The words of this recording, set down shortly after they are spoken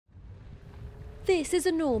This is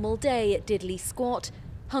a normal day at Diddley Squat.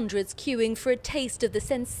 Hundreds queuing for a taste of the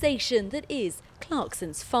sensation that is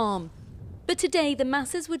Clarkson's farm. But today the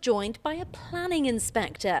masses were joined by a planning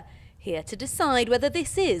inspector, here to decide whether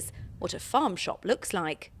this is what a farm shop looks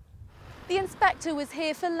like. The inspector was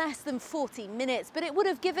here for less than 40 minutes, but it would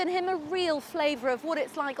have given him a real flavour of what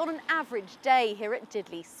it's like on an average day here at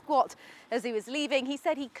Diddley Squat. As he was leaving, he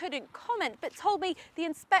said he couldn't comment, but told me the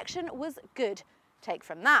inspection was good. Take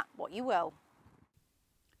from that what you will.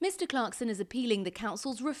 Mr. Clarkson is appealing the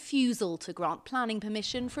council's refusal to grant planning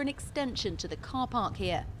permission for an extension to the car park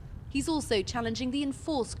here. He's also challenging the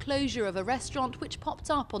enforced closure of a restaurant which popped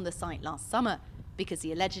up on the site last summer, because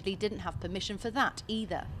he allegedly didn't have permission for that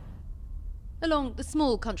either. Along the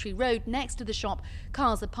small country road next to the shop,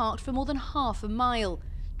 cars are parked for more than half a mile,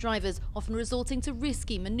 drivers often resorting to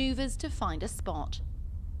risky manoeuvres to find a spot.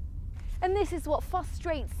 And this is what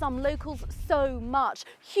frustrates some locals so much.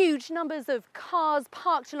 Huge numbers of cars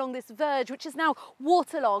parked along this verge, which is now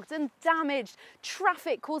waterlogged and damaged.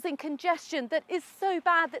 Traffic causing congestion that is so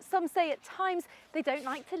bad that some say at times they don't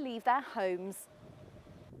like to leave their homes.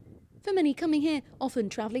 For many coming here, often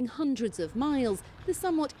travelling hundreds of miles, the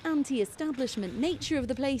somewhat anti-establishment nature of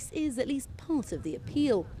the place is at least part of the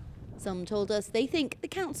appeal. Some told us they think the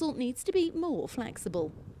council needs to be more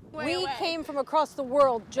flexible. We came from across the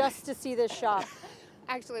world just to see this shop.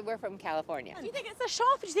 Actually, we're from California. Do you think it's a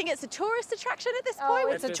shop? Do you think it's a tourist attraction at this point?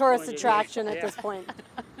 Oh, it's a tourist attraction at this point.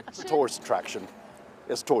 It's a tourist attraction.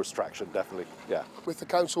 It's a tourist attraction, definitely, yeah. With the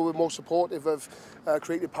council, we're more supportive of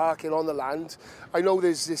creative parking on the land. I know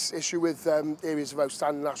there's this issue with areas of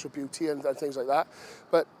outstanding natural beauty and things like that,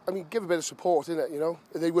 but I mean, give a bit of support, innit, you know?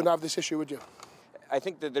 They wouldn't have this issue, would you? I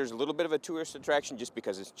think that there's a little bit of a tourist attraction just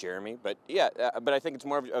because it's Jeremy, but yeah, but I think it's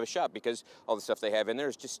more of a shop because all the stuff they have in there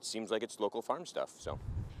just seems like it's local farm stuff, so.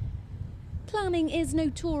 Planning is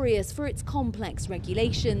notorious for its complex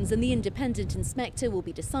regulations, and the independent inspector will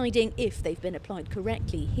be deciding if they've been applied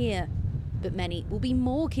correctly here. But many will be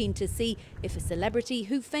more keen to see if a celebrity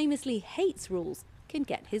who famously hates rules can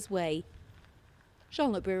get his way.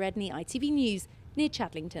 Charlotte Briere-Edney, ITV News, near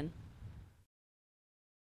Chadlington.